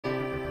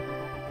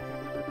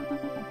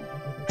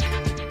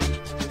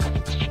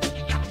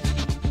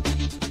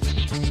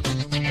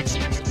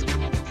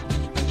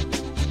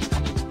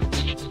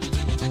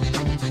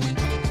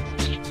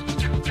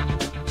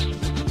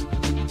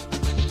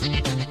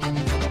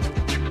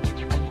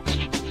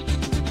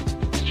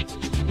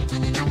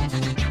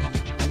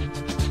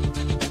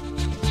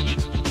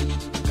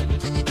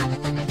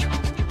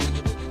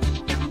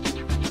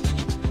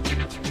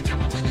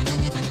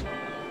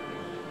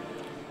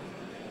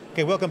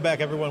Okay, welcome back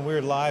everyone. We're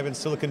live in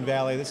Silicon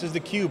Valley. This is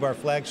theCUBE, our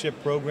flagship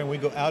program. We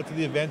go out to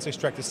the events,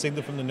 extract the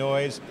signal from the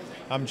noise.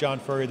 I'm John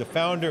Furrier, the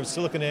founder of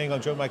SiliconANGLE. I'm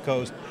joined by my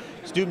co-host,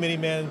 Stu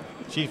Miniman,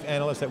 Chief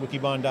Analyst at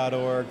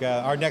wikibon.org.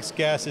 Our next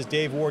guest is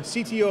Dave Ward,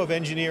 CTO of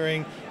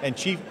Engineering and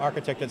Chief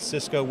Architect at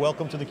Cisco.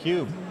 Welcome to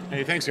theCUBE.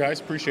 Hey, thanks guys,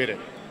 appreciate it.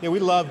 Yeah, we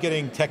love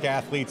getting tech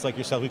athletes like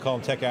yourself. We call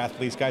them tech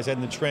athletes, guys out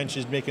in the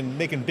trenches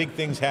making big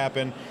things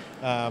happen.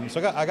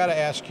 So I got to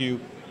ask you,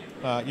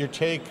 your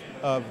take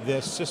of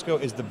this. Cisco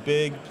is the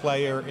big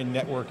player in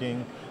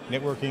networking.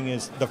 Networking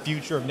is the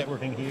future of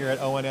networking here at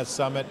ONS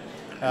Summit.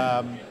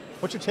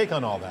 What's your take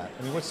on all that?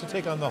 I mean, what's the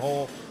take on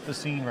the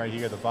scene right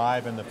here, the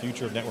vibe and the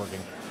future of networking?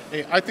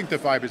 Hey, I think the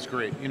vibe is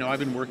great. You know, I've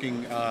been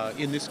working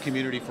in this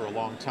community for a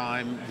long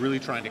time, really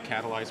trying to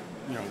catalyze,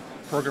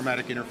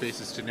 programmatic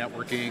interfaces to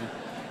networking.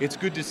 It's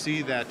good to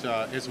see that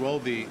as well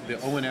the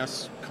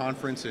ONS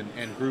conference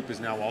and group is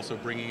now also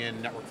bringing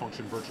in network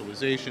function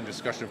virtualization,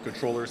 discussion of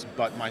controllers,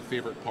 but my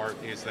favorite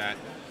part is that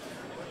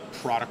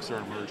products are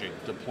emerging,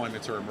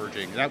 deployments are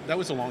emerging. That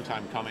was a long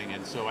time coming,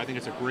 and so I think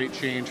it's a great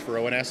change for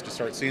ONS to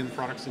start seeing the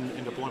products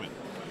in deployment.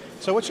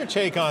 So what's your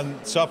take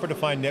on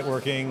software-defined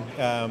networking?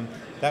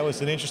 That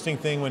was an interesting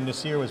thing when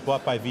Nasir was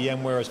bought by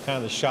VMware. It was kind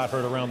of the shot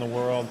heard around the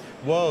world.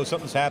 Whoa,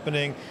 something's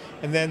happening.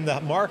 And then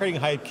the marketing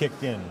hype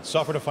kicked in,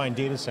 software-defined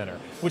data center,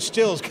 which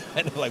still is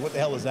kind of like, what the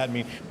hell does that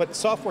mean? But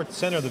software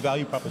center, the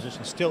value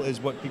proposition, still is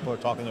what people are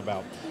talking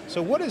about.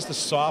 So what is the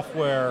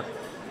software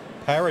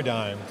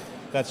paradigm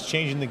that's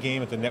changing the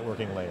game at the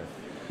networking layer?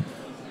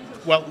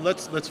 Well,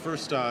 let's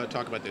first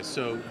talk about this.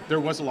 So there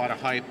was a lot of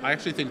hype. I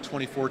actually think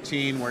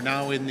 2014, we're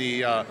now in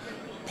the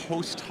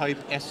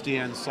post-hype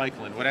SDN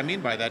cycle. And what I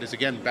mean by that is,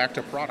 again, back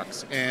to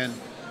products. And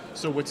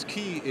so what's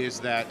key is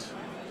that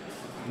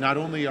not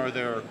only are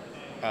there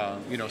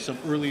some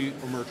early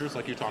emergers,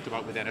 like you talked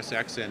about with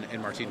NSX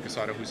and Martin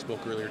Casado, who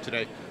spoke earlier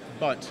today,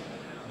 but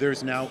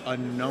there's now a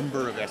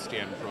number of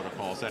SDN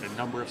protocols at a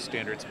number of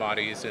standards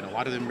bodies, and a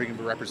lot of them are being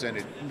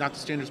represented, not the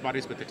standards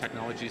bodies, but the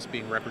technologies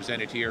being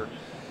represented here.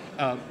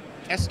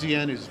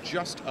 SDN is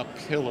just a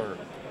pillar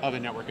of a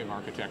networking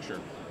architecture.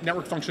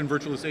 Network function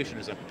virtualization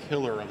is a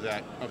pillar of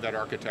that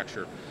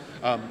architecture.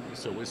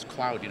 So is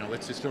cloud.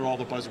 Let's just throw all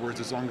the buzzwords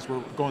as long as we're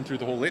going through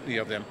the whole litany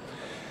of them.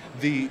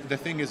 The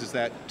thing is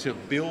that to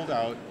build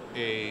out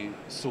a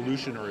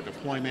solution or a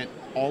deployment,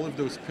 all of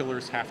those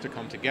pillars have to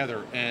come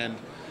together. And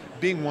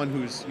being one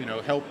who's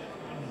helped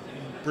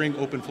bring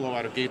OpenFlow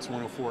out of Gates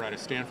 104 out of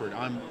Stanford,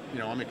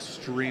 I'm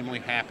extremely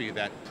happy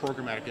that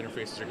programmatic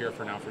interfaces are here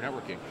for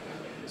networking.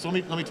 So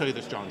let me tell you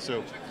this, John.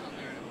 So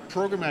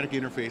programmatic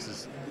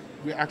interfaces,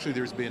 actually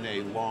there's been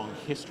a long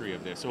history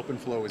of this.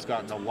 OpenFlow has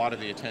gotten a lot of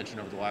the attention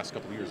over the last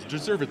couple of years,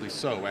 deservedly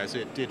so, as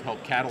it did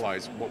help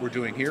catalyze what we're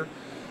doing here.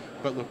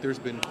 But look, there's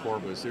been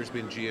Corbas, there's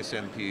been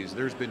GSMPs,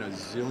 there's been a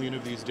zillion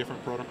of these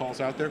different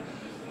protocols out there.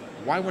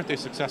 Why weren't they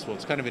successful?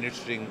 It's kind of an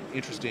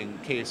interesting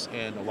case,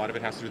 and a lot of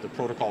it has to do with the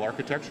protocol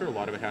architecture, a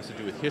lot of it has to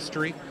do with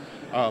history.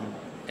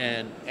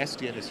 And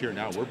SDN is here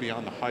now. We're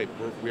beyond the hype.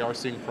 We are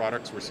seeing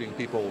products, we're seeing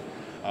people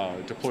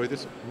deploy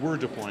this. We're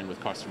deploying with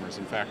customers.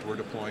 In fact, we're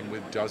deploying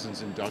with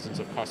dozens and dozens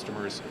of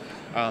customers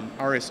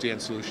our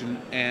SDN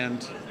solution,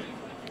 and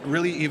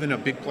really even a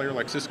big player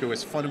like Cisco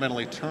has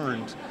fundamentally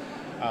turned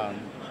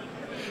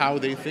how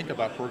they think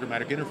about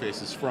programmatic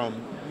interfaces. From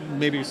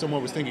maybe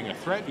someone was thinking a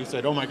threat, you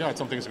said, oh my God,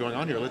 something's going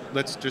on here,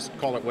 let's just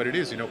call it what it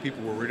is.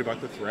 People were worried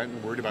about the threat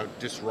and worried about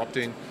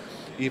disrupting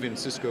even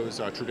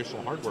Cisco's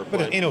traditional hardware. But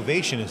the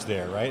innovation is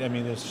there, right? I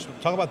mean,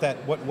 talk about that.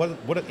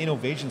 What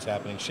innovation's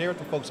happening? Share with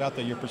the folks out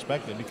there your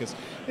perspective, because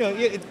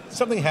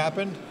something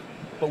happened,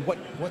 but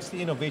what's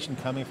the innovation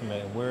coming from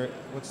it, and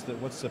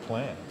what's the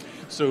plan?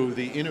 So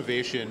the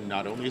innovation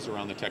not only is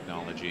around the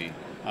technology,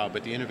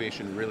 but the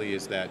innovation really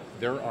is that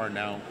there are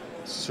now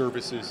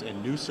services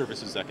and new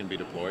services that can be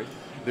deployed.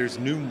 There's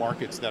new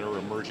markets that are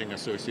emerging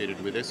associated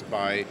with this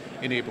by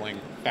enabling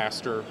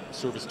faster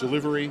service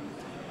delivery,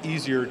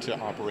 easier to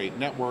operate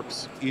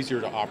networks,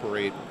 easier to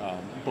operate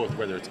both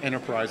whether it's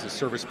enterprises,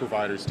 service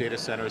providers, data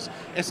centers.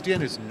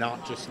 SDN is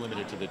not just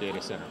limited to the data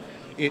center.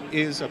 It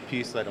is a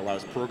piece that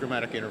allows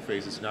programmatic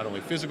interfaces, not only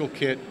physical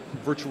kit,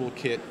 virtual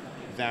kit.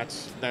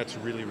 That's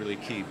really, really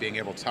key, being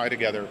able to tie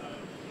together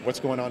what's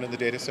going on in the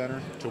data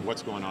center to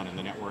what's going on in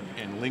the network,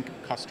 and link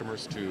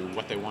customers to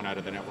what they want out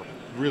of the network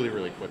really,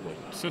 really quickly.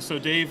 So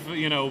Dave,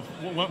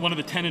 one of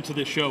the tenets of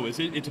this show is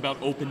it's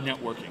about open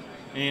networking.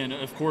 And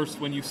of course,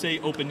 when you say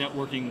open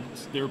networking,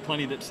 there are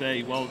plenty that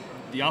say, well,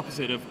 the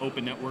opposite of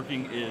open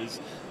networking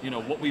is,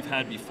 what we've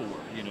had before.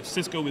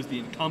 Cisco is the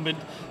incumbent.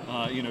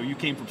 You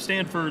came from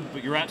Stanford,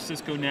 but you're at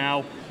Cisco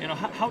now.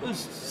 How does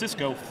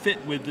Cisco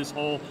fit with this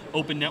whole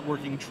open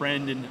networking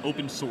trend and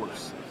open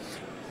source?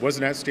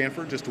 Wasn't at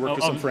Stanford, just worked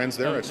with some friends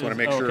there. I just want to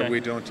make sure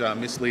we don't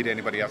mislead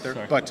anybody out there.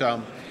 Sorry.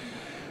 But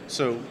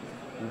so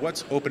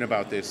what's open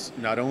about this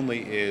not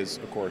only is,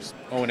 of course,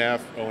 ONF,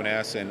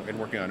 ONS, and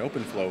working on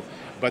OpenFlow,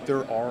 but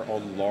there are a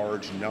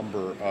large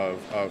number of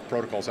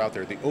protocols out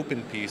there. The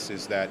open piece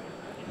is that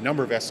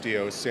number of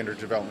SDOs, standard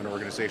development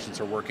organizations,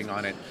 are working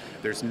on it.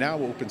 There's now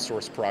open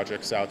source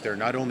projects out there,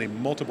 not only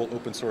multiple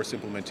open source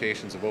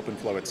implementations of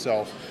OpenFlow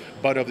itself,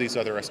 but of these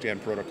other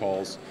SDN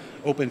protocols.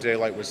 Open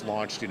Daylight was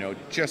launched,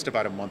 just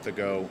about a month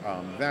ago.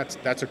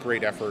 That's a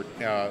great effort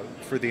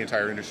for the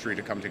entire industry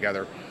to come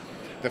together.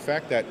 The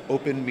fact that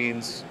open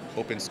means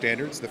open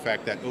standards, the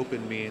fact that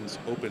open means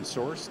open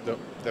source,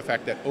 the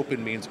fact that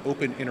open means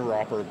open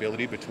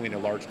interoperability between a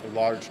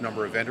large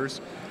number of vendors,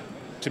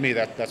 to me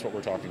that's what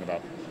we're talking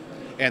about.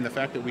 And the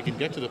fact that we can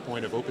get to the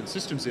point of open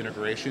systems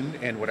integration,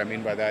 and what I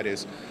mean by that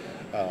is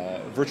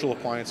virtual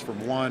appliance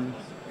from one,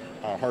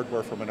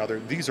 hardware from another.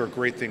 These are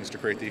great things to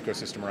create the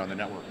ecosystem around the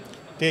network.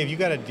 Dave, you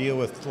got to deal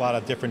with a lot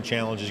of different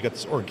challenges. You got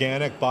this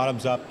organic,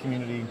 bottoms-up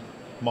community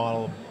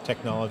model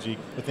technology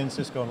within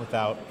Cisco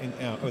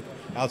and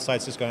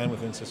outside Cisco and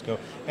within Cisco,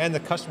 and the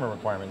customer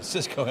requirements.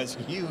 Cisco has a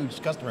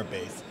huge customer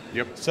base.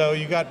 Yep. So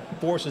you got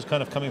forces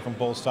kind of coming from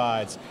both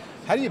sides.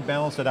 How do you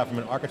balance that out from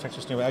an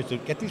architecture standpoint to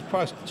get these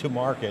products to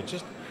market?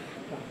 Just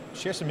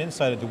share some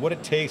insight into what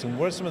it takes and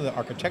what are some of the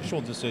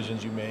architectural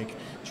decisions you make,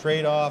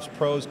 trade-offs,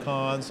 pros,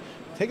 cons.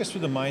 Take us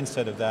through the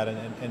mindset of that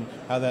and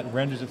how that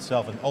renders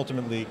itself and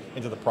ultimately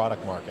into the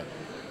product market.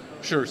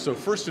 Sure, so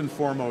first and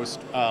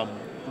foremost,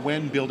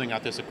 when building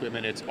out this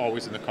equipment, it's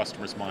always in the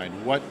customer's mind.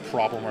 What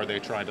problem are they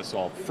trying to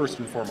solve? First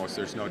and foremost,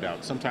 there's no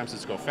doubt. Sometimes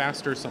it's go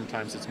faster,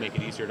 sometimes it's make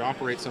it easier to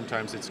operate,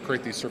 sometimes it's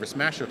create these service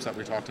mashups that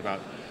we talked about.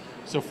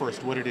 So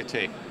first, what did it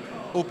take?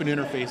 Open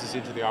interfaces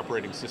into the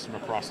operating system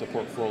across the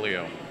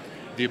portfolio.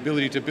 The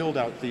ability to build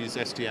out these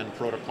SDN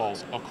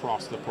protocols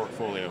across the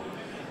portfolio.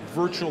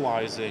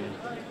 Virtualizing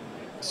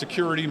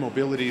security,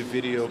 mobility,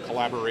 video,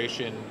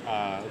 collaboration,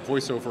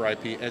 voice over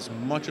IP, as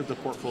much of the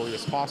portfolio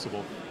as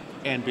possible,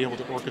 and be able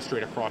to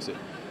orchestrate across it.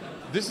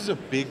 This is a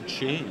big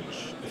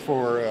change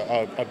for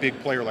a big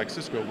player like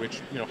Cisco,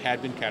 which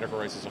had been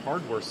categorized as a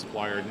hardware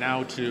supplier,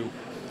 now to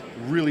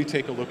really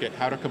take a look at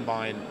how to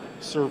combine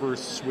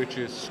servers,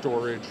 switches,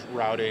 storage,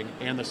 routing,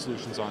 and the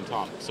solutions on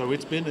top. So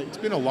it's been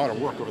a lot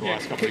of work over the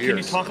last couple of years. Can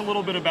you talk a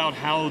little bit about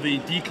how the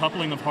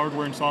decoupling of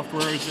hardware and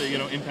software is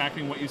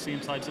impacting what you see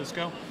inside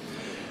Cisco?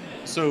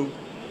 So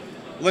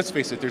let's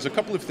face it, there's a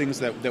couple of things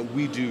that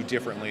we do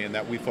differently and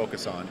that we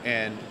focus on.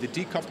 And the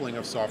decoupling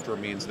of software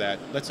means that,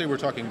 let's say we're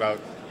talking about,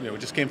 we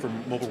just came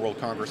from Mobile World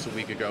Congress a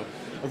week ago,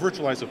 a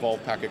virtualized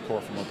evolved packet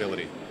core for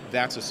mobility.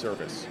 That's a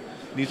service.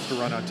 It needs to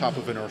run on top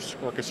of an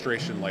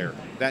orchestration layer.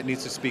 That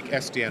needs to speak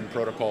SDN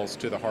protocols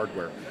to the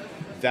hardware.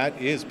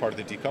 That is part of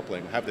the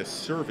decoupling. Have the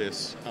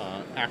service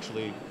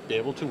actually be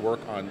able to work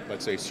on,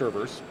 let's say,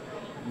 servers,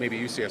 maybe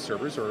UCS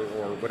servers or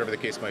whatever the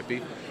case might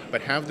be,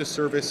 but have the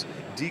service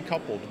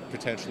decoupled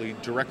potentially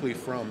directly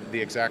from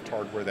the exact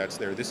hardware that's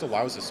there. This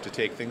allows us to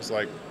take things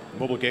like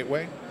mobile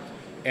gateway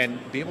and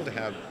be able to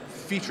have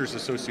features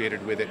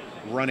associated with it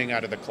running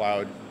out of the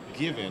cloud,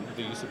 given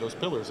the use of those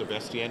pillars of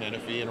SDN,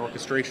 NFV, and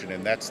orchestration,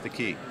 and that's the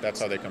key. That's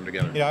how they come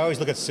together. I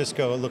always look at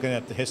Cisco, looking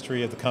at the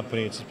history of the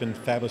company. It's been a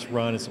fabulous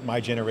run. It's my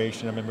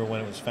generation. I remember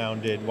when it was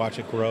founded, watch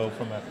it grow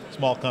from a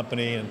small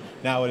company, and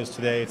now it is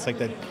today. It's like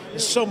that.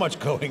 There's so much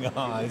going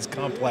on. It's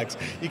complex.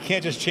 You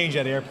can't just change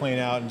that airplane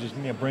out and just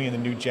bring in the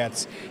new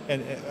jets.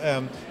 And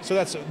so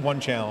that's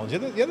one challenge.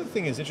 The other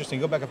thing is interesting.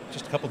 Go back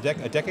just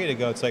a decade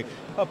ago. It's like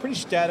a pretty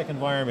static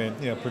environment.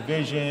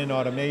 Provision,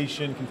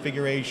 automation,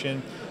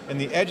 configuration, and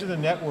the edge of the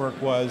network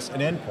was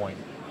an endpoint.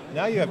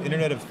 Now you have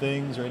Internet of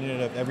Things or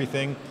Internet of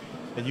Everything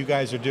that you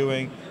guys are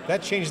doing.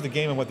 That changes the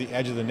game on what the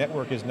edge of the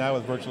network is now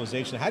with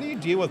virtualization. How do you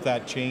deal with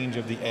that change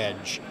of the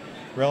edge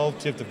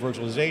relative to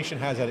virtualization?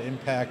 How does that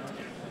impact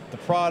the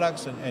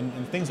products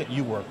and things that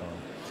you work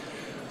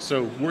on?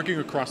 So working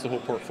across the whole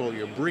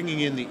portfolio,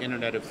 bringing in the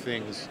Internet of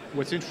Things,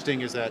 what's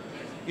interesting is that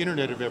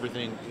Internet of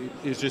Everything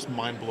is just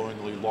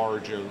mind-blowingly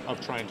large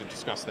of trying to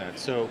discuss that.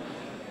 So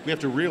we have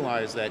to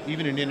realize that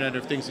even in Internet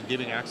of Things and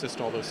giving access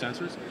to all those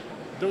sensors,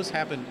 those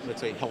happen,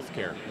 let's say,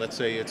 healthcare. Let's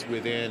say it's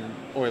within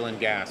oil and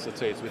gas. Let's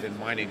say it's within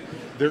mining.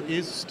 There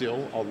is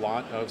still a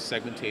lot of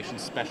segmentation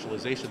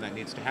specialization that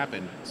needs to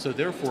happen. So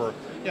therefore,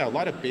 a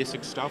lot of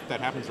basic stuff that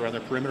happens around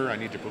the perimeter. I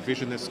need to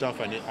provision this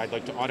stuff. I'd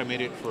like to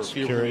automate it for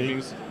security.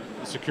 Things.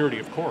 Security,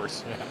 of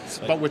course.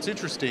 Yeah, but what's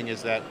interesting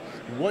is that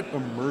what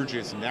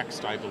emerges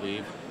next, I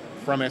believe,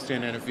 from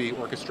SDN NFV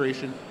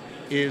orchestration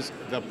is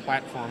the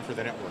platform for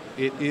the network.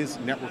 It is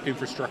network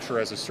infrastructure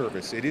as a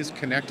service. It is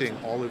connecting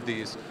all of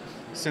these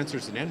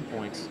sensors and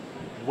endpoints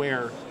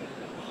where,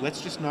 let's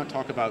just not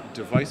talk about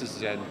devices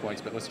as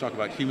endpoints, but let's talk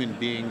about human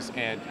beings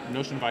and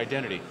notion of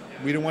identity.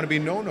 We don't want to be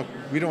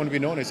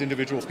known as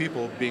individual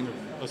people being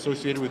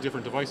associated with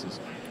different devices.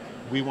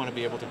 We want to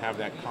be able to have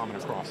that common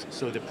across.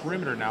 So the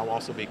perimeter now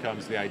also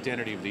becomes the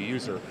identity of the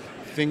user.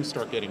 Things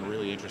start getting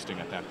really interesting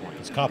at that point.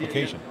 It's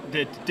complication.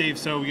 Dave,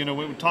 so when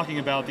we're talking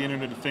about the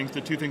Internet of Things,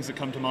 the two things that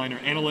come to mind are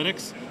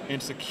analytics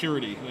and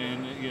security.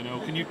 And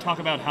can you talk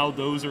about how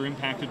those are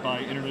impacted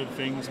by Internet of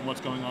Things and what's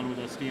going on with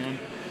SDN?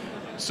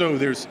 So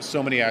there's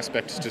so many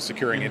aspects to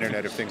securing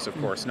Internet of Things, of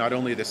course. Not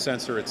only the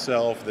sensor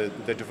itself, the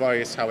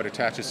device, how it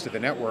attaches to the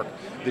network,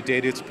 the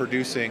data it's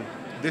producing,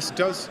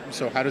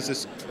 So how does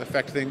this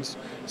affect things?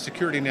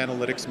 Security and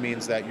analytics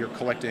means that you're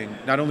collecting,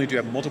 not only do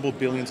you have multiple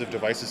billions of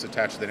devices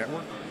attached to the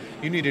network,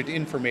 you need an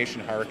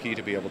information hierarchy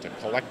to be able to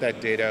collect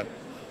that data,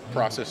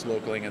 process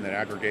locally, and then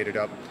aggregate it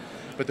up.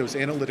 But those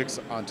analytics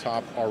on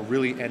top are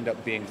really end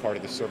up being part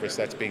of the service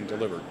that's being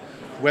delivered.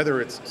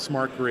 Whether it's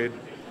smart grid,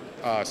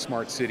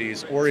 smart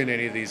cities, or in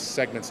any of these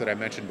segments that I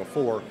mentioned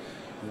before,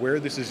 where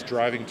this is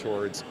driving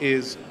towards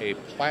is a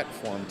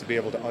platform to be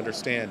able to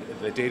understand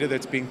the data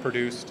that's being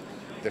produced,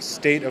 the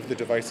state of the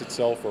device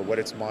itself or what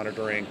it's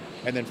monitoring,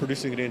 and then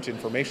producing it into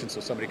information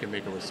so somebody can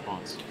make a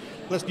response.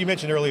 You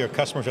mentioned earlier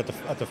customers at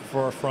the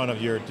forefront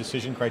of your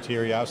decision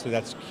criteria. Obviously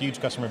that's a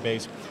huge customer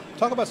base.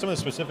 Talk about some of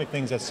the specific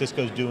things that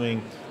Cisco's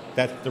doing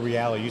that's the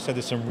reality. You said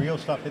there's some real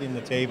stuff hitting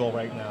the table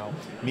right now,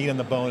 meat on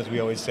the bone as we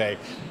always say.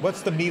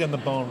 What's the meat on the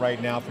bone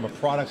right now from a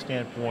product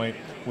standpoint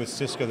with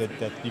Cisco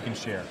that you can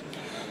share?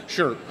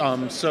 Sure,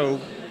 so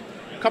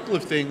a couple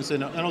of things,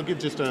 and I'll give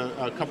just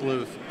a couple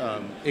of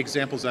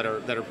examples that are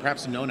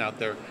perhaps known out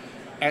there.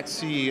 At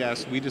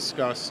CES, we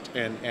discussed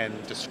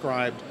and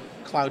described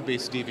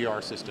cloud-based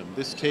DVR system.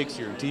 This takes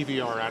your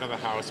DVR out of the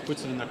house,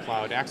 puts it in the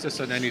cloud,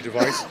 access on any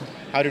device.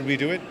 How did we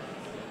do it?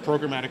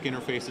 Programmatic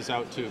interfaces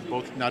out to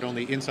both not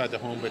only inside the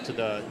home, but to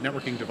the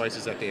networking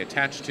devices that they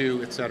attach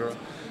to, et cetera.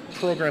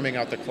 Programming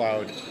out the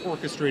cloud,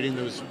 orchestrating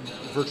those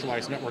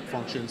virtualized network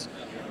functions.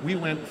 We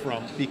went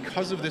from,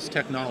 because of this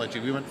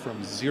technology, we went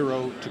from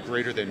 0 to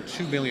greater than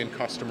 2 million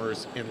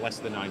customers in less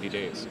than 90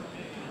 days.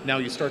 Now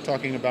you start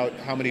talking about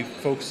how many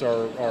folks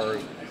are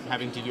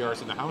having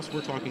DVRs in the house,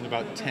 we're talking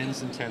about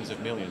tens and tens of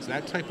millions.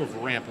 That type of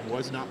ramp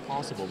was not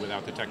possible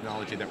without the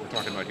technology that we're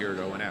talking about here at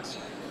ONS.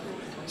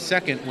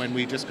 Second, when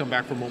we just come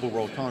back from Mobile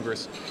World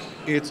Congress,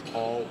 it's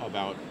all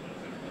about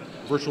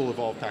virtual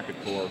evolved packet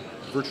core,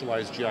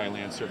 virtualized GI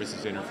LAN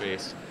services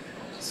interface,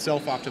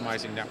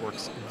 self-optimizing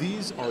networks.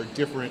 These are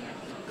different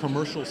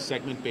commercial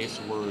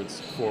segment-based words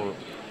for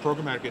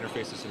programmatic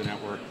interfaces to the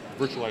network,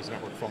 virtualized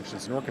network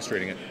functions, and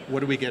orchestrating it.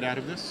 What do we get out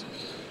of this?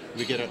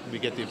 We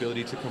get the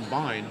ability to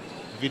combine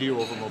video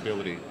over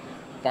mobility,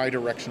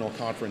 bi-directional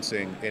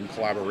conferencing and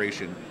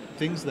collaboration,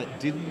 things that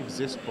didn't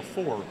exist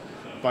before,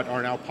 but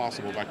are now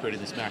possible by creating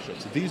these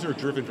mashups. These are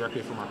driven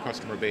directly from our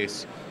customer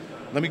base.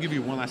 Let me give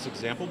you one last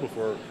example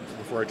before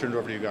I turn it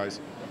over to you guys.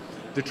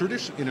 The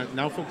tradition,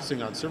 now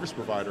focusing on service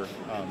provider,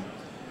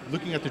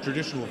 looking at the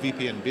traditional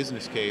VPN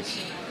business case,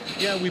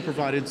 yeah, we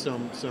provided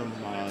some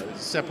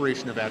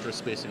separation of address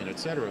spacing and et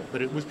cetera,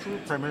 but it was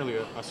primarily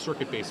a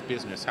circuit-based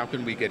business. How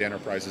can we get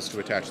enterprises to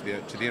attach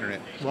to the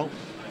internet? Well,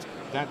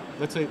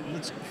 let's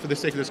for the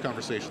sake of this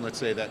conversation, let's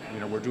say that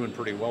we're doing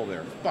pretty well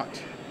there. But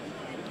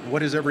what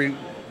does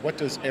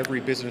every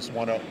business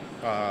want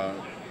to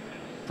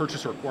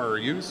purchase or acquire or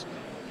use?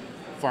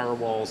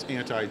 Firewalls,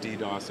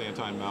 anti-DDoS,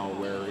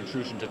 anti-malware,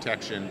 intrusion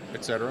detection,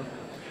 et cetera.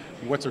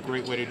 What's a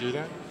great way to do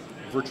that?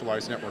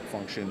 Virtualized network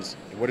functions.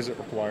 What does it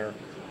require?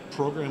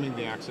 Programming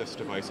the access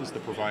devices, the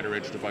provider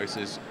edge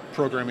devices,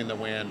 programming the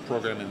WAN,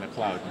 programming the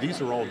cloud.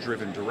 These are all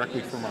driven directly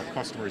from our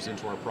customers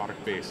into our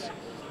product base.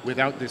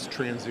 Without this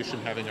transition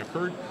having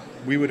occurred,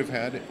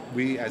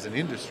 we as an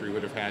industry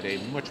would have had a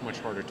much, much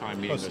harder time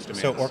meeting those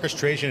demands. So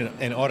orchestration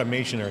and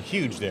automation are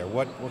huge there.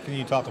 What can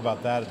you talk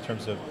about that in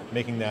terms of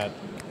making that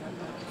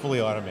fully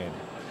automated?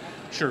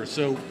 Sure,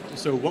 so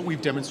what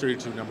we've demonstrated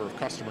to a number of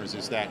customers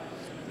is that,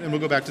 and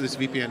we'll go back to this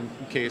VPN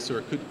case,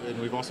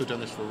 and we've also done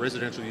this for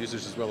residential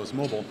users as well as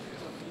mobile.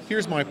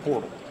 Here's my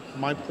portal.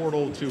 My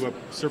portal to a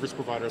service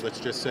provider, let's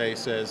just say,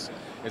 says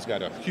it's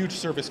got a huge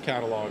service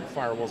catalog,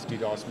 firewalls,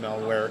 DDoS,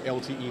 malware,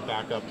 LTE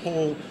backup,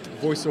 whole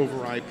voice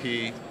over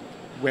IP,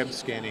 web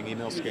scanning,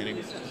 email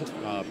scanning,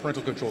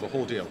 parental control, the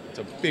whole deal. It's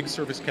a big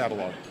service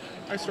catalog.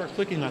 I start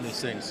clicking on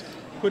these things,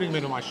 putting them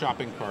into my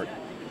shopping cart,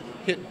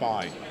 hit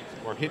buy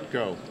or hit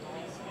go.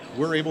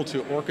 We're able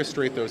to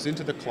orchestrate those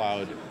into the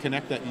cloud,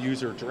 connect that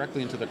user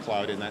directly into the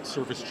cloud in that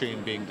service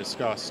chain being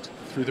discussed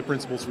through the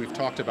principles we've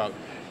talked about.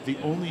 The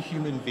only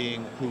human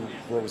being who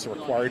was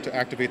required to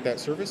activate that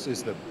service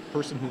is the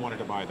person who wanted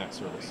to buy that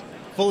service.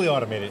 Fully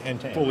automated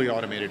end-to-end. Fully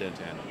automated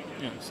end-to-end.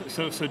 Yeah.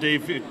 So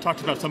Dave, you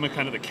talked about some of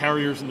kind of the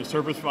carriers and the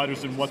service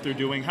providers and what they're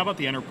doing. How about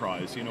the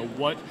enterprise?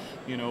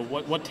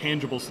 What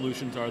tangible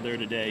solutions are there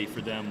today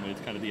for them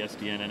with kind of the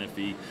SDN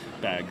NFV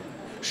bag?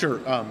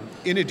 Sure.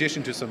 In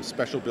addition to some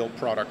special built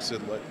products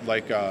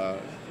like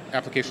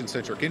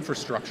application-centric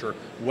infrastructure,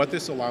 what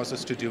this allows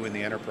us to do in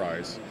the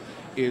enterprise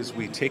is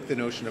we take the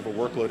notion of a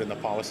workload and the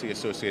policy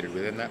associated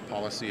within that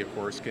policy, of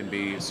course, can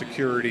be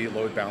security,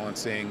 load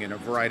balancing, and a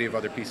variety of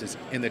other pieces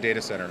in the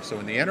data center. So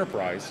in the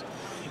enterprise,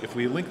 if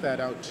we link that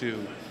out to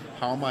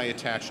how am I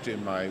attached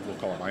in we'll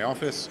call it my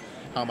office,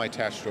 how am I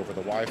attached over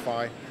the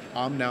Wi-Fi,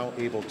 I'm now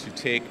able to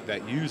take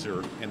that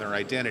user and their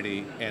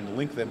identity and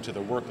link them to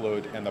the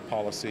workload and the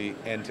policy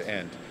end to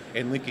end.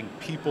 And linking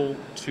people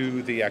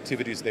to the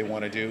activities they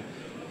want to do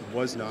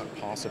was not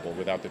possible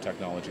without the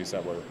technologies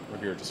that we're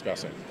here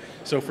discussing.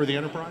 So for the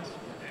enterprise,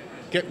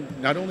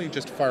 not only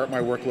just fire up my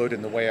workload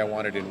in the way I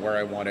want it and where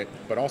I want it,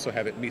 but also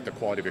have it meet the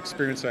quality of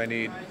experience I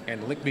need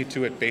and link me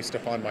to it based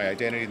upon my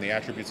identity and the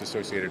attributes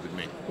associated with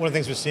me. One of the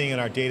things we're seeing in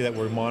our data that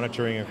we're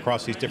monitoring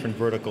across these different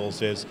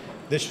verticals is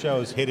this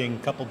show's hitting a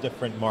couple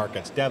different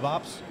markets.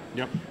 DevOps,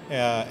 yep.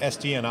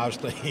 SDN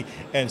obviously,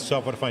 and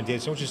software-defined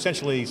data, which is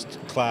essentially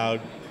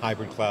cloud,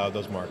 hybrid cloud,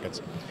 those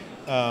markets.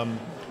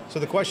 So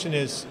the question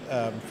is,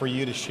 for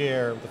you to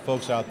share with the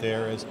folks out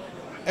there is,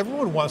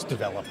 everyone wants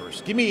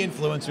developers. Give me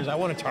influencers, I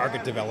want to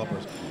target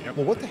developers. Yep.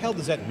 Well, what the hell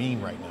does that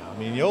mean right now? I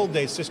mean, in the old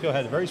days, Cisco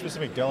had a very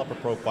specific developer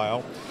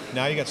profile.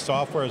 Now you got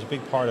software as a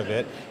big part of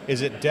it.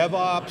 Is it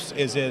DevOps?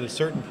 Is it a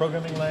certain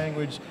programming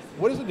language?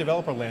 What does the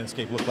developer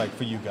landscape look like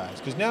for you guys?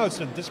 Because now it's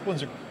the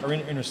disciplines are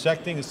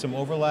intersecting, there's some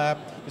overlap,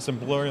 there's some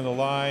blurring of the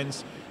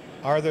lines.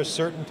 Are there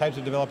certain types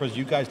of developers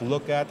you guys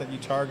look at that you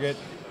target,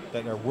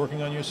 that are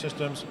working on your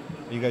systems?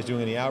 Are you guys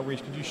doing any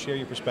outreach? Could you share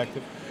your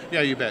perspective? Yeah,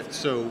 you bet.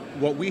 So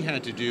what we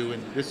had to do,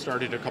 and this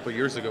started a couple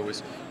years ago,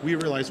 is we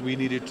realized we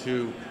needed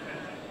to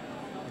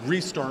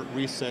restart,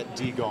 reset,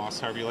 DGOS,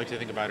 however you like to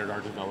think about it,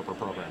 our developer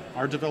program.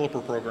 Our developer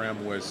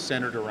program was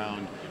centered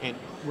around, and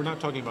we're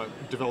not talking about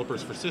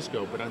developers for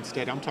Cisco, but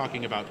instead I'm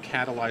talking about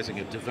catalyzing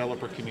a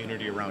developer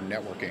community around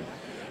networking.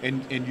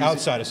 And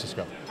outside of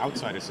Cisco.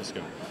 Outside of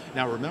Cisco.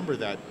 Now remember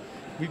that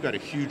we've got a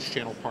huge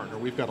channel partner.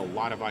 We've got a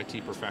lot of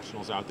IT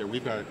professionals out there.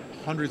 We've got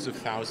hundreds of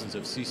thousands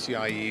of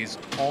CCIEs,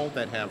 all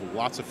that have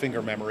lots of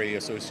finger memory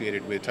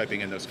associated with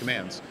typing in those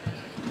commands.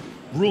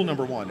 Rule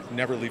number one,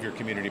 never leave your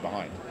community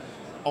behind.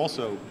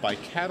 Also,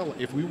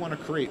 if we want to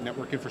create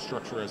network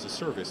infrastructure as a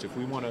service, if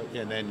we want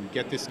to, and then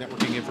get this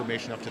networking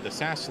information up to the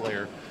SaaS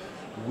layer,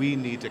 we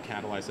need to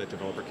catalyze that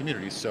developer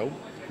community. So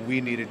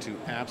we needed to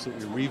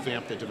absolutely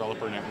revamp the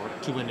developer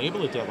network to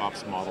enable a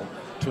DevOps model,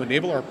 to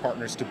enable our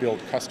partners to build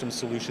custom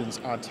solutions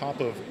on top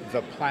of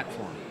the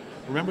platform.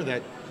 Remember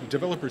that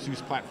developers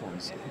use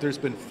platforms. There's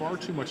been far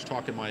too much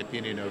talk, in my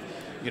opinion, of,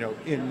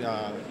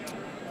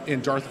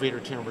 in Darth Vader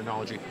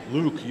terminology,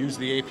 Luke, use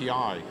the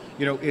API.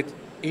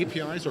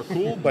 APIs are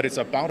cool, but it's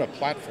about a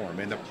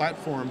platform, and the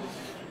platform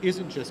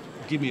isn't just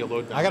give me a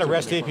load balancer. I got a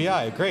REST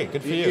API, great,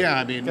 good for you. Yeah,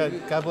 I mean,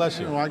 God bless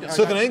you.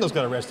 SiliconANGLE's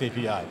got a REST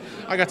API.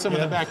 I got some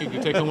in the back. You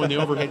can take them on the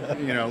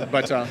overhead,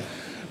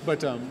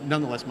 but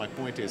nonetheless, my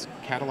point is,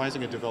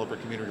 catalyzing a developer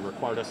community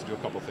required us to do a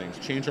couple things: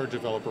 change our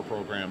developer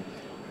program,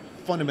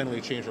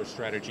 fundamentally change our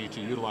strategy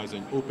to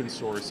utilizing open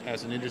source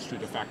as an industry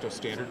de facto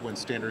standard when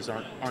standards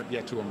aren't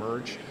yet to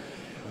emerge.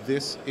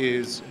 This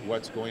is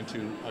what's going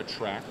to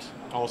attract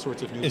all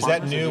sorts of new partners. Is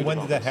that new? When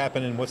did that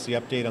happen, and what's the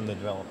update on the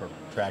developer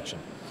traction?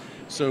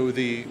 So we're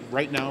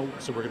going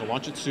to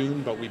launch it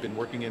soon, but we've been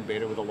working in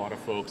beta with a lot of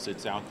folks.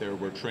 It's out there.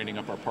 We're training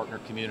up our partner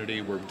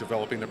community. We're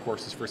developing the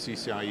courses for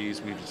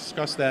CCIEs. We've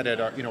discussed that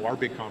at our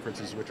big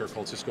conferences, which are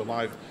called Cisco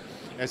Live,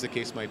 as the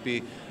case might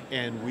be.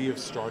 And we have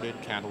started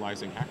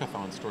catalyzing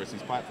hackathons towards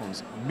these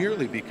platforms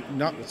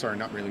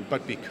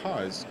but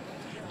because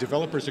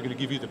developers are going to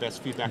give you the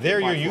best feedback. They're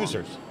your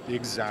users.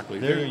 Exactly.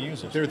 They're your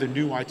users. They're the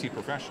new IT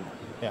professional.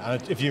 Yeah,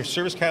 if you're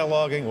service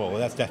cataloging, well,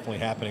 that's definitely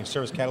happening.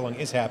 Service cataloging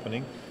is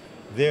happening.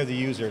 They're the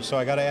users. So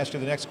I got to ask you,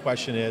 the next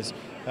question is,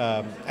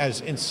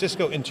 as in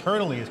Cisco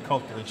internally is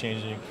culturally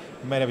changing, you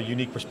might have a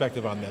unique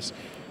perspective on this.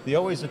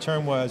 The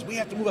term was, we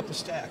have to move up the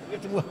stack, we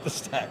have to move up the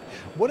stack.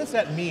 What does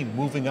that mean,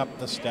 moving up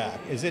the stack?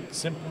 Is it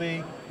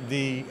simply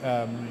the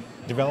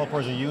developer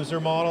as a user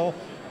model?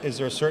 Is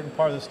there a certain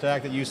part of the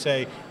stack that you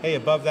say, hey,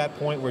 above that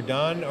point we're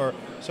done? Or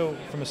so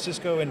from a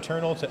Cisco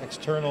internal to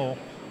external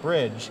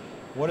bridge,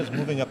 what does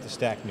moving up the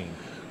stack mean?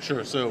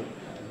 Sure, so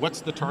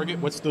what's the target?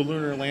 What's the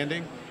lunar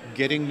landing?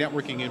 Getting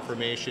networking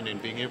information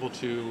and being able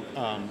to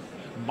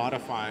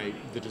modify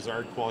the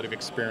desired quality of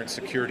experience,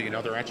 security, and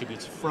other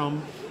attributes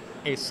from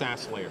a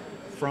SaaS layer,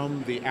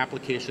 from the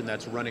application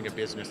that's running a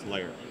business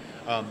layer.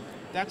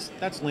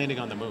 That's landing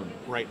on the moon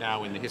right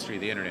now in the history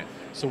of the internet.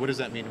 So what does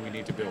that mean we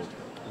need to build?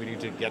 We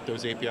need to get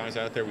those APIs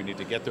out there. We need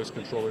to get those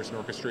controllers and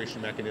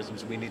orchestration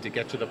mechanisms. We need to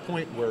get to the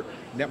point where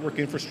network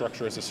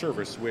infrastructure as a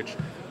service, which,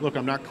 look,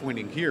 I'm not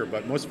coining here,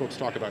 but most folks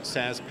talk about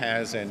SaaS,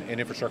 PaaS, and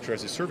infrastructure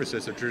as a service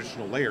as the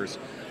traditional layers.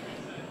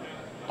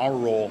 Our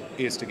role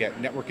is to get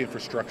network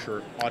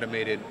infrastructure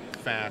automated,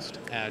 fast,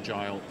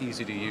 agile,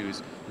 easy to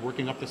use.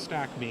 Working up the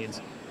stack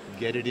means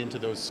get it into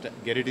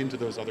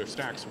those other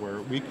stacks where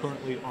we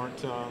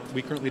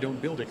currently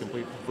don't build a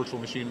complete virtual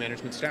machine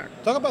management stack.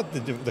 Talk about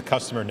the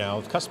customer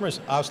now. The customers,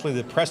 obviously,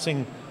 the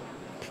pressing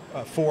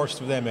force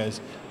for them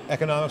is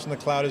economics in the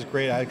cloud is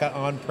great. I got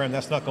on-prem,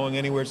 that's not going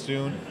anywhere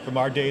soon. From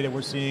our data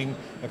we're seeing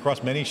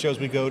across many shows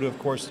we go to, of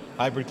course,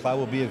 hybrid cloud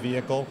will be a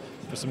vehicle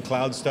for some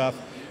cloud stuff.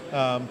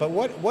 But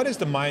what is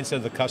the mindset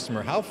of the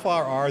customer? How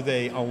far are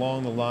they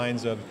along the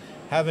lines of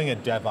having a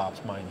DevOps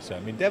mindset?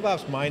 I mean,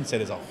 DevOps mindset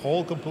is a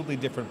whole completely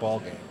different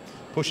ballgame.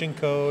 Pushing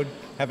code,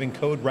 having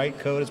code write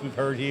code, as we've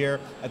heard here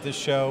at this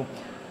show,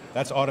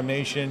 that's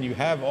automation. You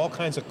have all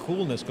kinds of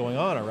coolness going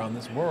on around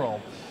this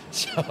world.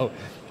 So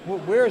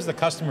where is the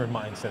customer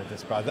mindset at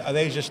this point? Are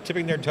they just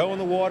tipping their toe in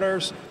the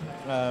waters?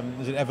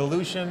 Is it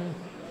evolution?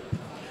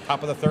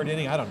 Top of the third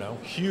inning, I don't know.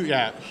 Huge,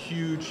 yeah,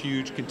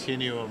 huge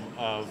continuum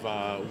of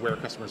where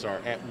customers are.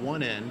 At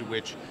one end,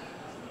 which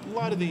a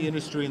lot of the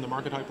industry and the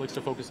market hype likes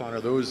to focus on,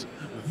 are those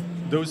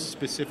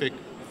specific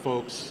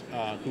folks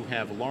who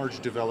have large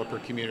developer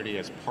community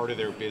as part of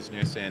their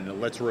business,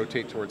 and let's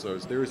rotate towards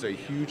those. There is a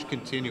huge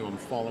continuum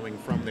following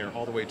from there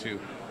all the way to,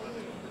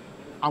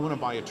 I want to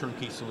buy a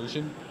turnkey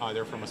solution,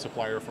 either from a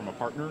supplier or from a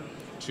partner,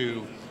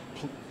 to,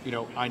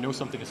 I know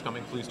something is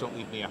coming, please don't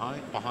leave me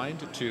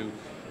behind, to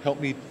help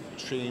me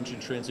change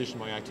and transition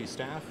my IT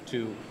staff,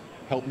 to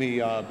help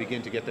me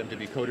begin to get them to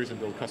be coders and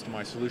build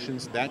customized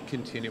solutions. That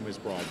continuum is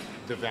broad.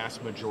 The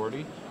vast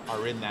majority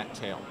are in that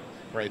tail.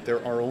 Right,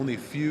 there are only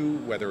few,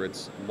 whether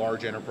it's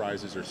large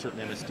enterprises or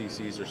certain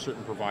MSDCs or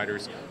certain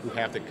providers who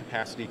have the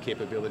capacity,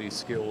 capability,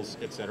 skills,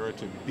 et cetera,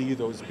 to be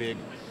those big,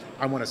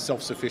 I want a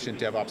self-sufficient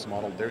DevOps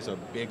model. There's a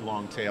big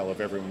long tail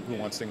of everyone who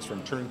wants things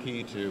from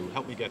turnkey to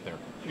help me get there.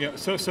 Yeah,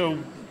 so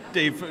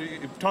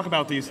Dave, talk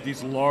about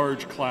these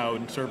large cloud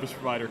and service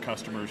provider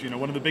customers.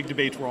 One of the big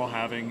debates we're all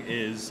having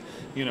is,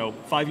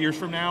 5 years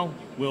from now,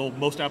 will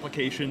most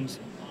applications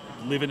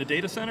live in a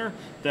data center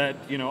that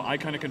I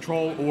kind of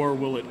control, or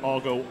will it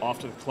all go off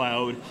to the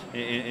cloud?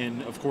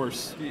 And of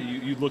course,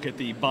 you look at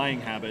the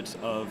buying habits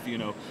of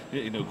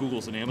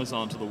Google's and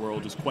Amazon's of the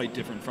world is quite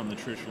different from the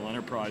traditional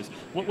enterprise.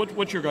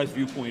 What's your guys'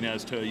 viewpoint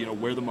as to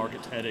where the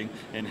market's heading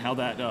and how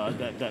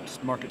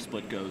that market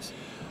split goes?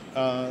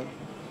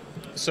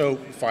 So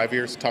 5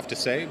 years, tough to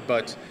say,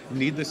 but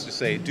needless to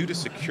say, due to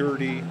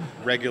security,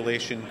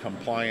 regulation,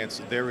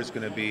 compliance, there is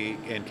going to be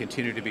and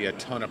continue to be a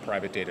ton of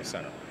private data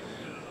center.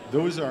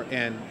 Those are,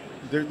 and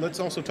let's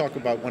also talk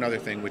about one other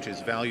thing, which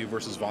is value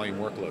versus volume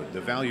workload. The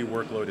value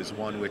workload is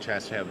one which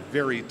has to have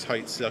very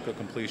tight cycle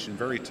completion,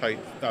 very tight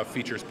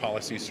features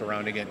policies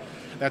surrounding it.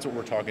 That's what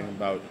we're talking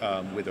about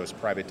with those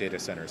private data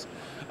centers.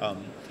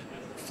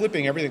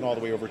 Flipping everything all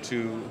the way over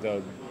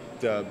to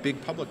the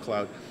big public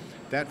cloud,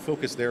 that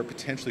focus there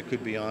potentially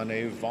could be on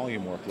a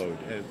volume workload.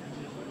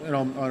 And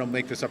I'll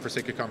make this up for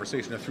sake of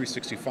conversation, a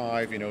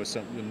 365,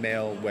 some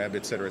mail, web,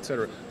 et cetera, et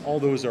cetera. All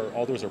those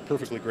are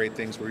perfectly great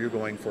things where you're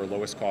going for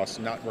lowest cost,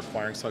 not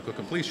requiring cycle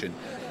completion.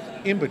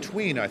 In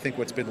between, I think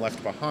what's been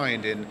left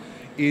behind and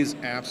is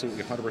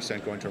absolutely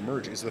 100% going to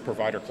emerge is the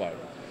provider cloud.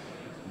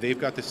 They've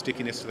got the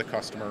stickiness to the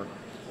customer.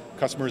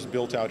 Customers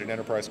built out an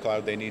enterprise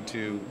cloud, they need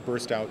to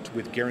burst out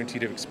with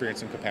guaranteed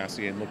experience and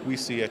capacity. And look, we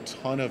see a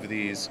ton of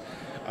these,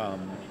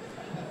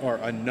 or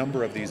a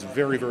number of these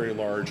very, very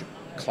large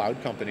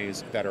cloud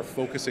companies that are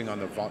focusing on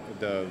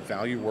the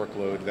value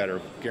workload, that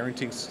are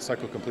guaranteeing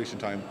cycle completion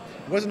time.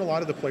 It wasn't a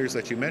lot of the players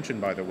that you mentioned,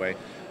 by the way,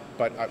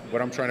 but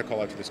what I'm trying to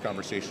call out to this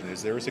conversation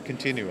is there is a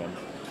continuum.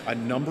 A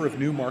number of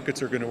new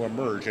markets are going to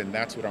emerge, and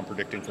that's what I'm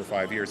predicting for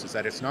 5 years, is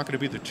that it's not going to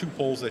be the two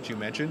poles that you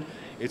mentioned,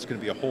 it's going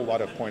to be a whole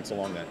lot of points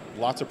along that.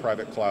 Lots of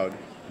private cloud,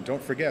 and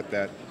don't forget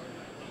that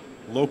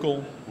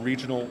local,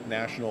 regional,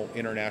 national,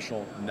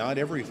 international, not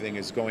everything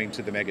is going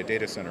to the mega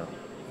data center.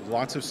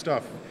 Lots of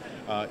stuff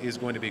is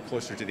going to be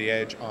closer to the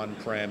edge,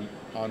 on-prem,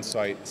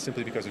 on-site,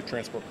 simply because of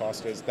transport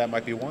cost. That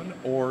might be one,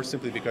 or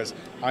simply because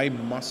I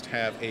must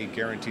have a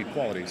guaranteed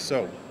quality.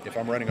 So if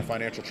I'm running a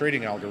financial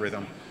trading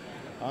algorithm,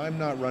 I'm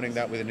not running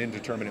that with an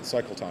indeterminate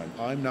cycle time.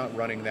 I'm not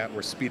running that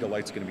where speed of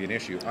light's going to be an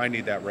issue. I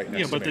need that right next to me.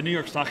 Yeah, but the New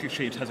York Stock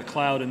Exchange has a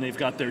cloud, and they've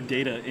got their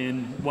data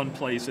in one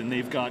place, and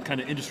they've got kind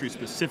of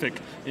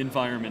industry-specific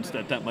environments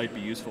that might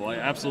be useful.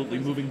 Absolutely,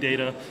 moving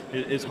data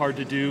is hard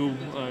to do.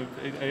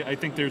 I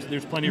think there's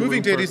plenty of room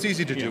moving data is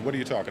easy to do. What are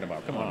you talking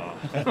about? Come on.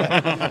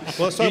 Well,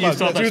 let's talk about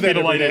that speed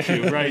of light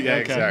issue, right? Yeah,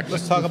 okay. exactly.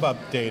 Let's talk about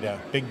data,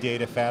 big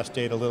data, fast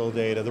data, little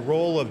data. The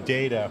role of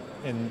data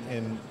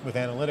with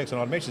analytics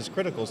and automation is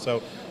critical.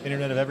 So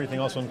Internet of Everything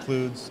also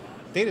includes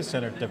data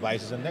center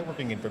devices and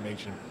networking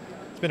information.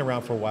 It's been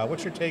around for a while.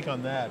 What's your take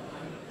on that?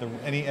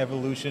 Any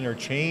evolution or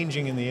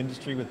changing in the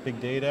industry with big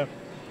data,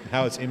 and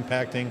how it's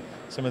impacting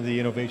some of the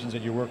innovations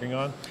that you're working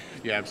on?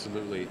 Yeah,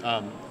 absolutely.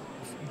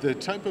 The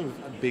type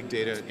of big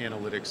data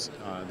analytics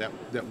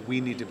that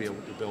we need to be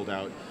able to build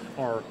out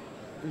are,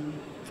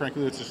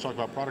 frankly, let's just talk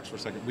about products for a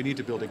second. We need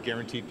to build a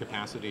guaranteed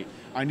capacity.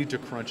 I need to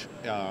crunch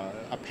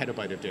a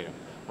petabyte of data.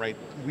 Right?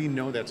 We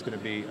know that's going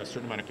to be a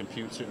certain amount of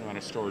compute, certain amount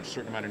of storage,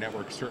 certain amount of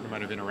network, certain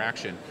amount of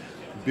interaction.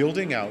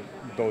 Building out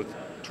both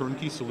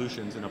turnkey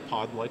solutions in a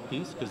pod-like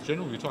piece, because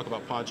generally we talk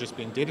about pods just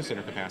being data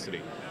center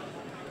capacity.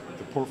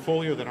 The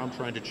portfolio that I'm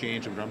trying to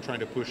change and what I'm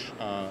trying to push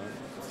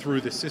through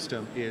the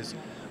system is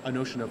a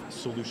notion of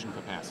solution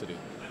capacity,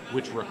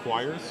 which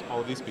requires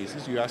all of these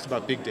pieces. You asked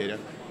about big data,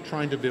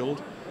 trying to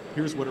build.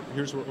 Here's what it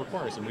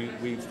requires, and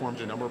we formed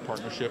a number of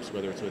partnerships,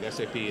 whether it's with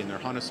SAP and their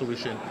HANA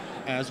solution,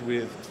 as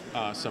with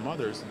some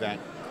others, that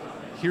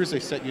here's a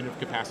set unit of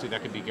capacity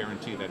that can be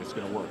guaranteed that it's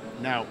going to work.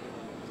 Now,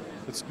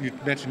 you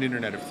mentioned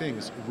Internet of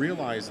Things.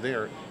 Realize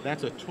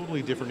that's a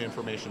totally different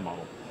information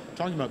model.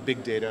 Talking about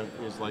big data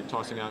is like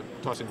tossing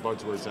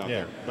buzzwords out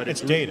there. But it's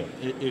data.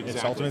 Exactly.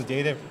 It's ultimate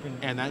data.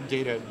 And that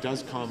data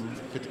does come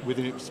with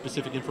a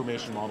specific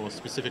information model, a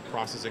specific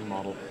processing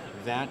model.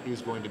 that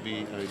is going to be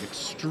an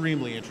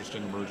extremely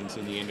interesting emergence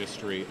in the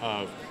industry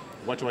of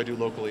what do I do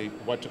locally,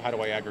 how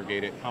do I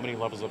aggregate it, how many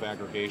levels of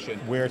aggregation,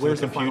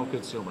 where's the final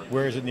consumer?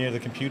 Where is it near the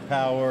compute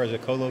power, is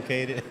it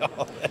co-located?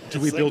 Do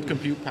we build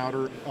compute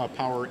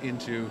power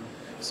into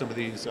some of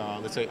these,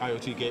 let's say,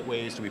 IoT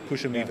gateways? Do we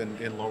push them even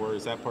in lower?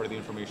 Is that part of the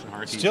information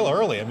hierarchy? Still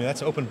early. I mean,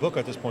 that's open book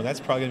at this point.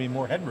 That's probably going to be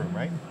more headroom,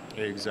 right?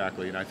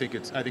 Exactly, and I think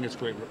it's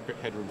great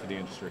headroom for the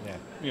industry.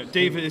 Yeah.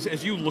 Dave,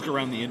 as you look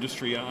around the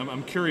industry,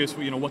 I'm curious,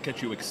 what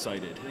gets you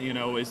excited?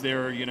 Is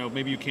there,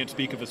 maybe you can't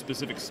speak of a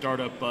specific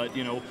startup, but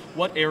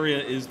what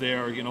area is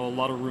there, a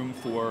lot of room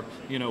for,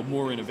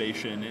 more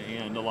innovation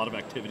and a lot of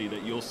activity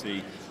that you'll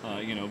see,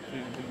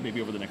 maybe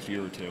over the next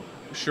year or two?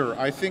 Sure,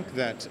 I think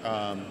that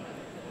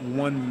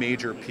one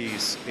major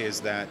piece is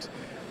that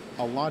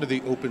a lot of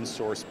the open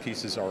source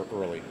pieces are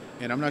early.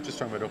 And I'm not just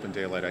talking about Open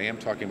Daylight, I am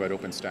talking about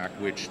OpenStack,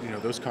 which,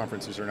 those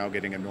conferences are now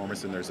getting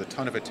enormous and there's a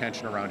ton of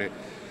attention around it.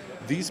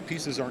 These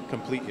pieces aren't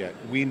complete yet.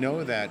 We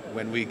know that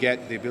when we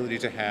get the ability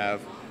to have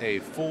a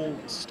full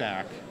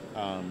stack,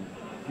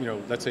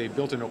 let's say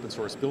built in open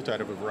source, built out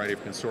of a variety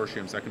of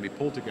consortiums that can be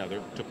pulled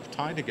together to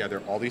tie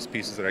together all these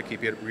pieces that I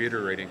keep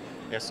reiterating,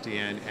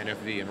 SDN,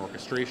 NFV, and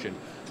orchestration,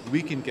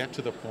 we can get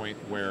to the point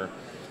where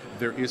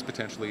there is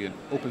potentially an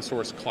open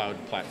source cloud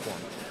platform.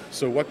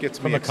 So what gets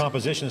me from a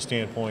composition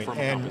standpoint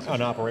and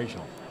an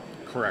operational.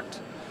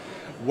 Correct.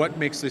 What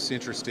makes this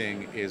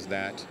interesting is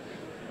that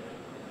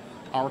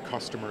our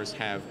customers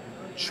have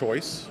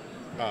choice.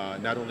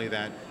 Not only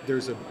that,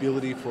 there's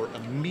ability for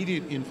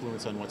immediate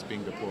influence on what's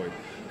being deployed.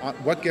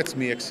 What gets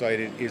me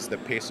excited is the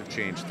pace of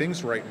change.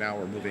 Things right now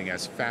are moving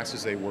as fast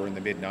as they were in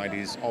the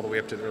mid-90s, all the way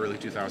up to the early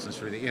 2000s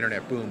for the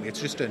internet boom. It's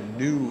just a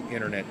new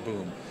internet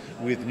boom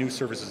with new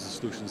services and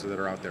solutions that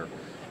are out there.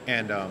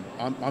 And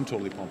I'm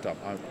totally pumped up.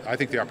 I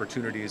think the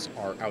opportunities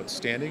are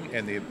outstanding,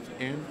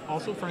 and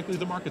also, frankly,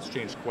 the market's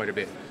changed quite a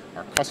bit.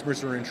 Our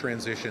customers are in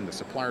transition, the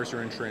suppliers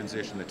are in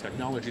transition, the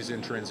technology's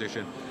in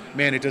transition.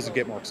 Man, it doesn't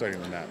get more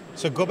exciting than that.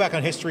 So go back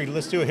on history,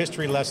 let's do a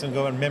history lesson,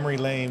 go on memory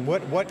lane.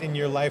 What in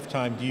your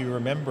lifetime do you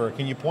remember,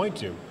 can you point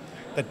to,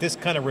 that this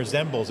kind of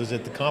resembles? Is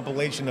it the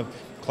compilation of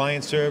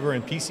client server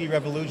and PC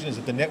revolution? Is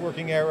it the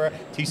networking era,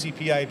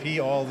 TCP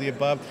IP, all of the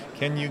above?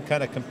 Can you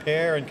kind of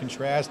compare and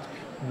contrast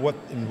what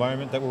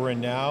environment that we're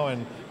in now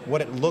and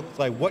what it looked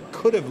like, what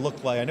could have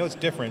looked like? I know it's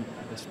different,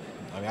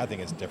 I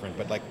think it's different,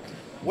 but like,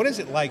 what is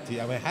it like to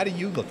you? How do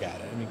you look at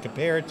it?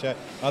 Compare it to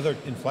other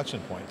inflection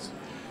points.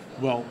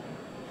 Well,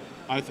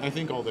 I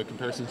think all the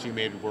comparisons you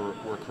made were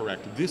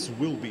correct. This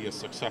will be a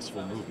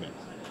successful movement.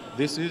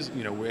 This is,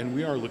 and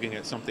we are looking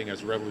at something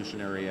as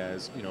revolutionary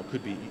as,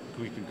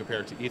 we can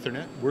compare it to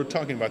Ethernet. We're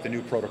talking about the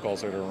new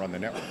protocols that are on the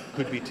network.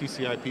 Could be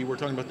TCP, we're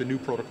talking about the new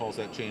protocols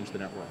that change the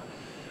network.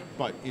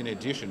 But in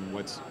addition,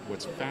 what's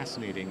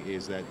fascinating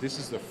is that this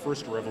is the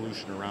first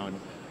revolution around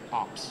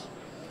ops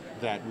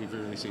that we've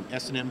really seen.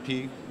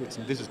 SNMP,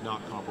 this is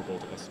not comparable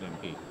to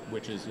SNMP,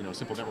 which is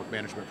simple network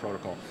management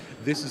protocol.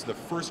 This is the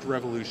first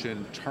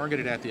revolution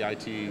targeted at the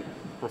IT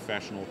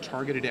professional,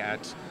 targeted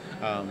at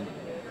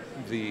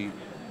the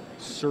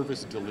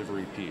service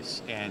delivery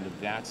piece, and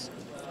that's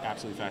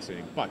absolutely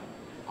fascinating. But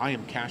I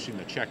am cashing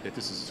the check that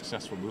this is a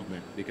successful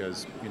movement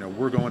because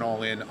we're going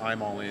all in.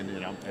 I'm all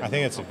in. I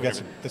think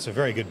that's a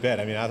very good bet.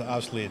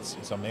 Obviously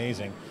it's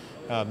amazing.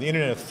 The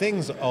Internet of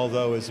Things,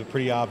 although, is a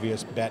pretty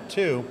obvious bet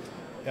too.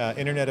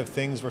 Internet of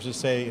Things versus,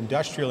 say,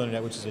 industrial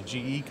internet, which is a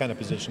GE kind of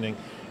positioning,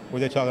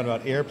 where they're talking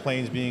about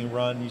airplanes being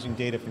run using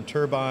data from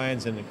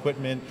turbines and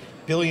equipment,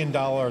 $1 billion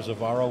of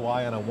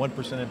ROI on a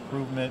 1%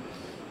 improvement.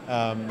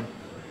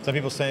 Some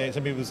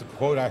people's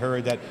quote I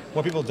heard that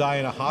more people die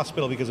in a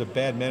hospital because of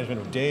bad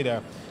management of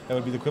data. That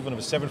would be the equivalent of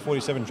a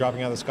 747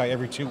 dropping out of the sky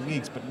every 2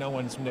 weeks, but no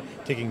one's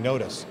taking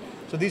notice.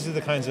 So these are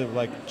the kinds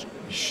of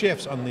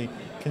shifts on the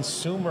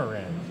consumer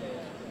end.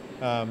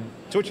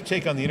 So what's your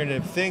take on the Internet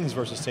of Things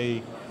versus,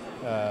 say,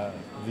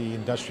 the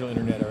industrial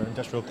internet or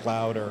industrial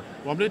cloud? Well,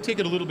 I'm going to take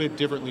it a little bit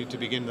differently to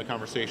begin the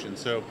conversation.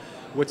 So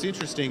what's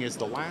interesting is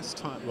the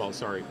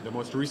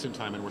most recent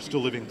time, and we're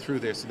still living through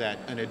this, that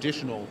an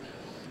additional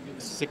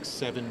 6,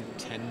 7,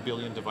 10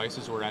 billion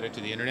devices were added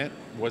to the internet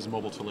was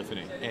mobile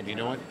telephony. And you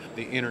know what?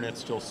 The internet's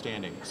still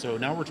standing. So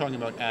now we're talking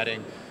about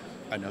adding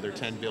another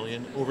 10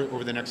 billion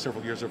over the next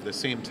several years over the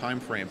same time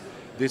frame.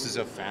 This is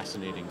a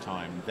fascinating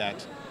time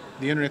that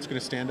the internet's going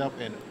to stand up,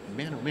 and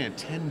man, oh man,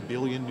 10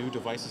 billion new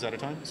devices at a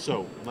time.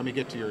 So let me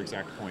get to your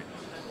exact point.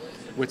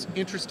 What's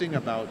interesting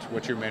about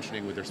what you're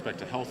mentioning with respect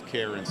to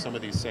healthcare and some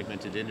of these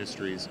segmented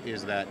industries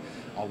is that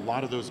a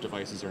lot of those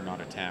devices are not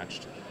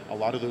attached. A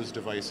lot of those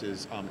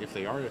devices, if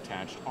they are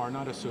attached, are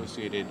not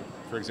associated.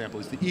 For example,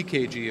 is the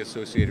EKG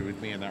associated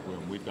with me in that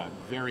room? We've got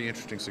very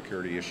interesting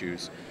security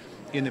issues.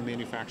 In the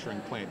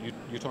manufacturing plant,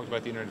 you talked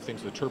about the Internet of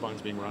Things, the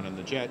turbines being run on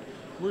the jet.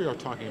 We are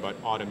talking about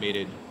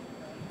automated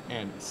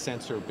and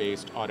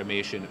sensor-based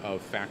automation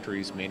of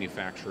factories,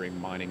 manufacturing,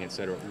 mining, et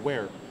cetera,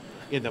 where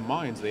in the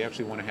mines, they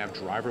actually want to have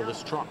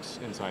driverless trucks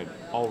inside,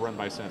 all run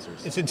by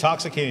sensors. It's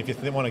intoxicating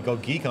if you want to go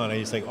geek on it.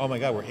 You think, oh my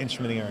God, we're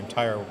instrumenting our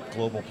entire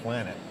global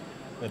planet.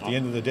 At the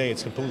end of the day,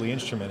 it's completely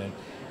instrumented.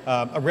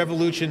 A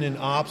revolution in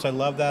ops, I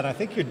love that. I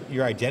think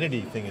your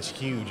identity thing is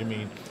huge. I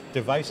mean,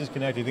 devices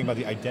connected, you think about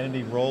the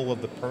identity role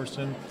of the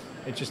person,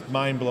 it's just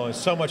mind-blowing.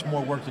 So much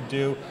more work to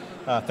do.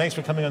 Thanks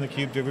for coming on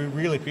theCUBE, we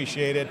really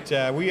appreciate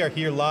it. We are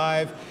here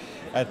live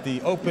at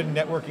the Open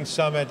Networking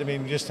Summit. I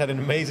mean, we just had an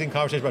amazing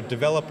conversation about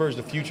developers,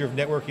 the future of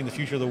networking, the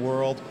future of the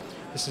world.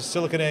 This is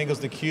SiliconANGLE's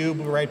theCUBE.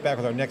 We'll be right back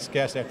with our next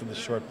guest after this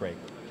short break.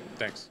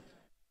 Thanks.